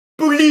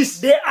Police,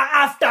 they are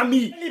after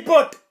me.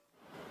 Report.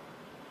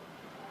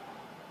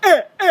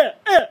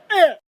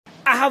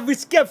 I have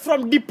escaped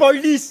from the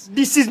police.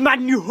 This is my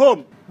new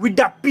home with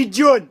the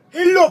pigeon.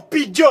 Hello,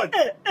 pigeon.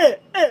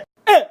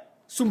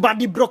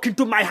 Somebody broke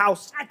into my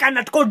house. I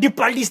cannot call the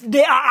police.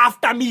 They are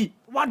after me.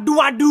 What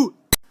do I do?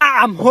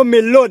 I am home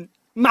alone.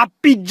 My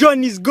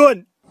pigeon is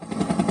gone.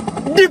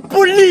 The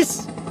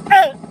police.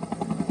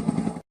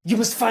 You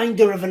must find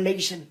the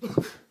revelation.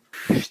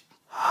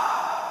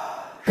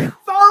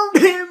 Found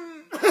him.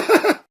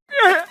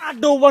 I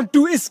don't want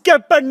to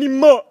escape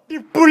anymore. The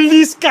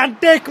police can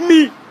take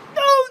me.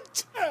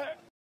 Don't.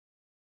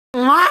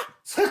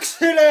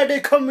 Sexy lady,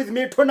 come with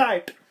me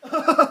tonight.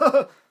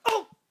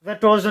 Oh,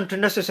 that wasn't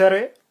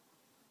necessary.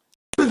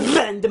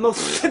 Man, the most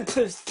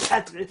simple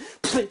satire.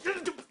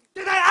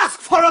 Did I ask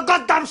for a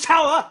goddamn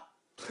shower?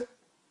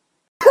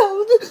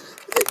 Come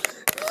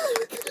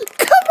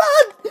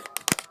on!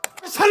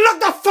 So lock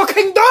the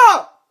fucking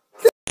door!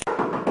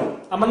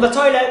 I'm on the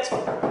toilet.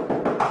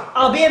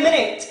 I'll be a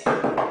minute.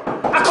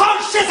 I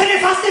can't shit any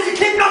faster if you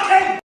keep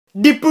knocking!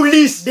 The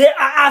police, they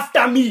are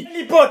after me.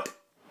 Report.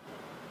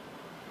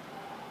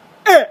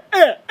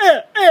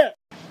 I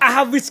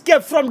have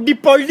escaped from the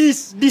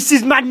police. This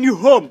is my new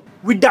home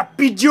with the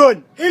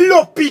pigeon.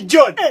 Hello,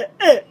 pigeon.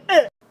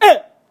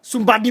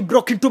 Somebody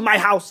broke into my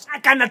house. I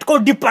cannot call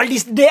the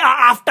police. They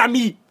are after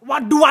me.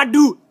 What do I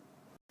do?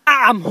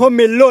 I am home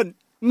alone.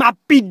 My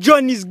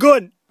pigeon is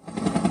gone.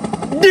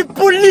 The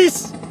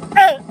police.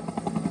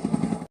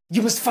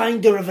 You must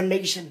find the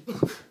revelation.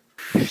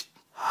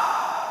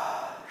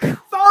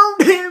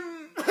 Found him.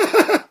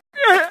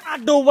 I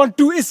don't want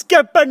to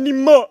escape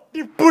anymore.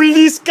 The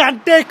police can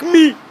take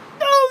me.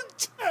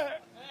 Don't.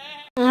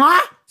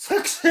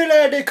 Sexy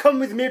lady, come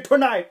with me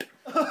tonight.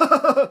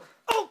 Oh,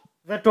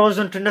 that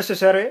wasn't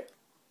necessary.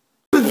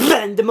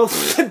 Man, the most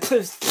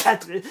simple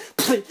satire.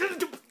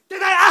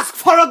 Did I ask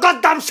for a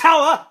goddamn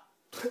shower?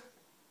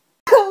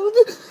 Come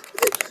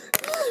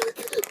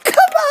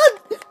on!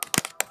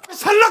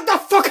 So lock the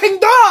fucking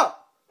door!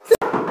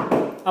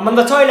 I'm on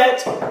the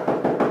toilet.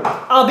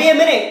 I'll be a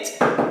minute.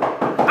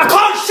 I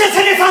can't shit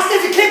any faster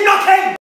if you keep knocking!